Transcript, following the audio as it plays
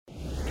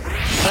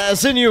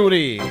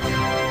Sinjuri,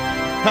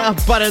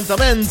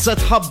 apparentament se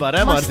tħabbar,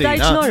 Ma Martina?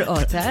 stajċ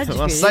norqot,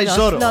 Ma stajċ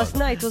norqot. Last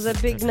night was a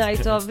big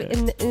night of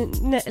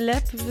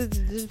neqleb.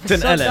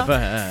 Tinqeleb,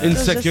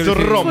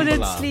 Insecurity.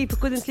 Couldn't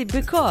sleep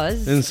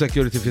because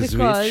Insecurity fi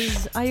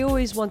żwieġ. I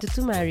always wanted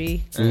to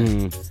marry.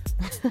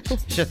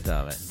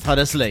 Xetta,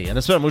 ħares lejja,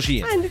 nispera mux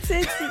jien.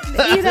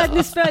 Jina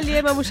nispera li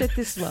jema mux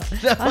tisma.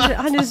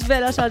 Għan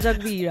nisbela xaġa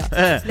kbira.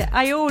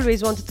 I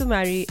always wanted to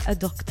marry a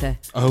doctor.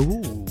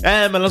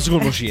 Ma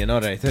nasgur mux jien,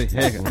 all right.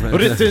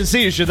 Rrit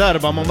tinsir xi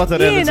darba ma ma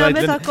Jena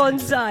meta kont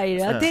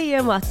zaħira,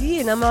 dejjem għat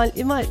jena ma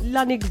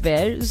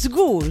l-anikber,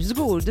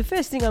 zgur. The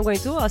first thing I'm going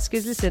to ask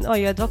is, listen, oh,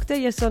 you're a doctor,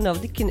 yes or no,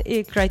 dik kien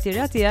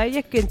kriterja tijaj,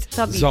 jek kint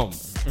tabib.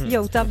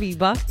 Jow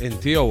tabiba.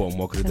 Inti jow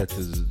ommok ridet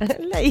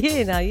Le,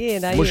 jena.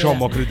 Mux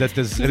ommok ridet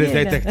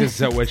ridetek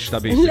tizzewġ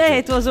tabib. Le,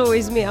 it was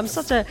always me. I'm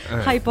such a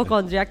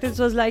hypochondriac. It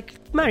was like,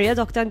 marry a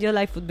doctor and your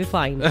life would be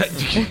fine.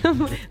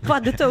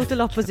 But the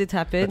total opposite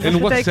happened.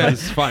 In what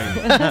sense fine?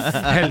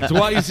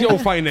 Health-wise jew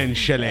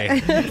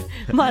financially?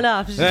 Ma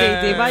nafx,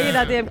 ġejti, ma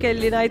jena dejjem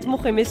kelli najt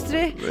muħi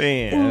mistri.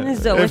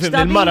 Nizzewġ tabib.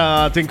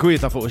 Il-mara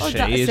tinkwita fuq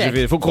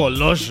xej, fuq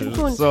kollox.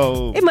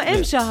 Imma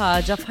hemm xi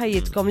ħaġa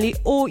f'ħajjitkom li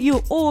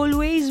you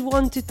always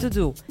wanted to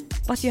do,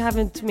 but you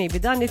haven't maybe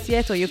done it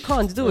yet or you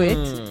can't do it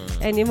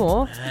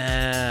anymore.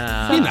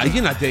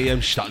 Jina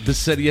dejjem xtaq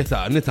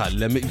bis-serjetà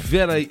nitgħallem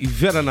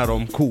vera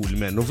narhom cool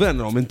men u vera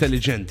narhom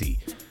intelligenti.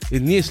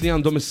 In-nies li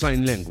għandhom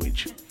is-sign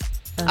language.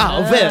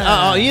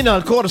 Jina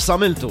l-kors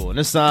għamiltu,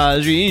 nista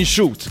ġin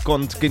shoot,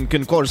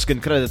 kien kors kien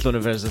credit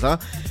l-università.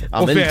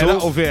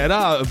 U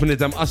vera,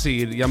 bnidem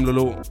qasir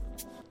jamlu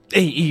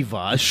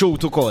Iva,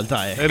 shoot ukoll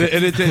ta'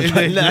 Irrit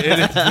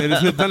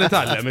nibda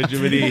nitgħallem,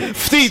 ġifieri.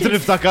 Ftit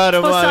niftakar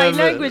ma. Sign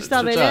language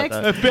ta' melek.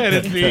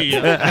 Apparently.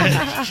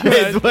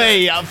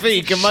 Midway,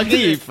 fik, ma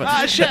kif.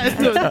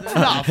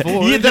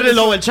 Jidher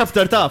l-ewwel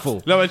chapter tafu.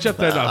 L-ewwel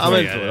chapter tafu.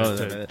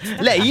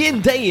 Le,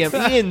 jien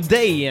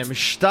dejjem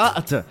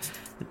xtaqt.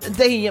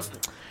 Dejjem.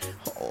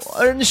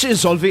 Nix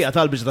insolvija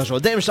tal-biex ta'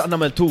 xogħol, dejjem xtaqt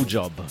nagħmel two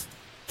job.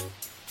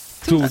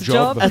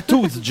 A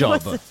tooth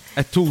job.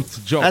 A tooth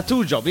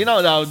job, you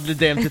know li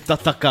dejjem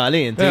tittattakka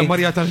li inti.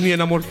 Marja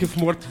tal-niena mort kif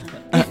mort.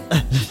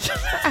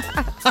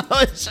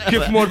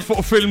 Kif mort fuq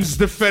films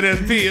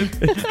differenti.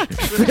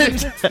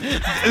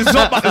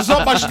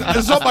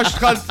 Zobba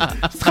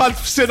xtħalt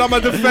f'sinema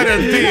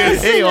differenti.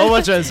 Ejja, huwa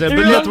ċensel,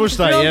 bil-jat mux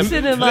tajjeb.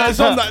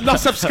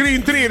 Naħseb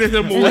screen 3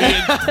 il-mur.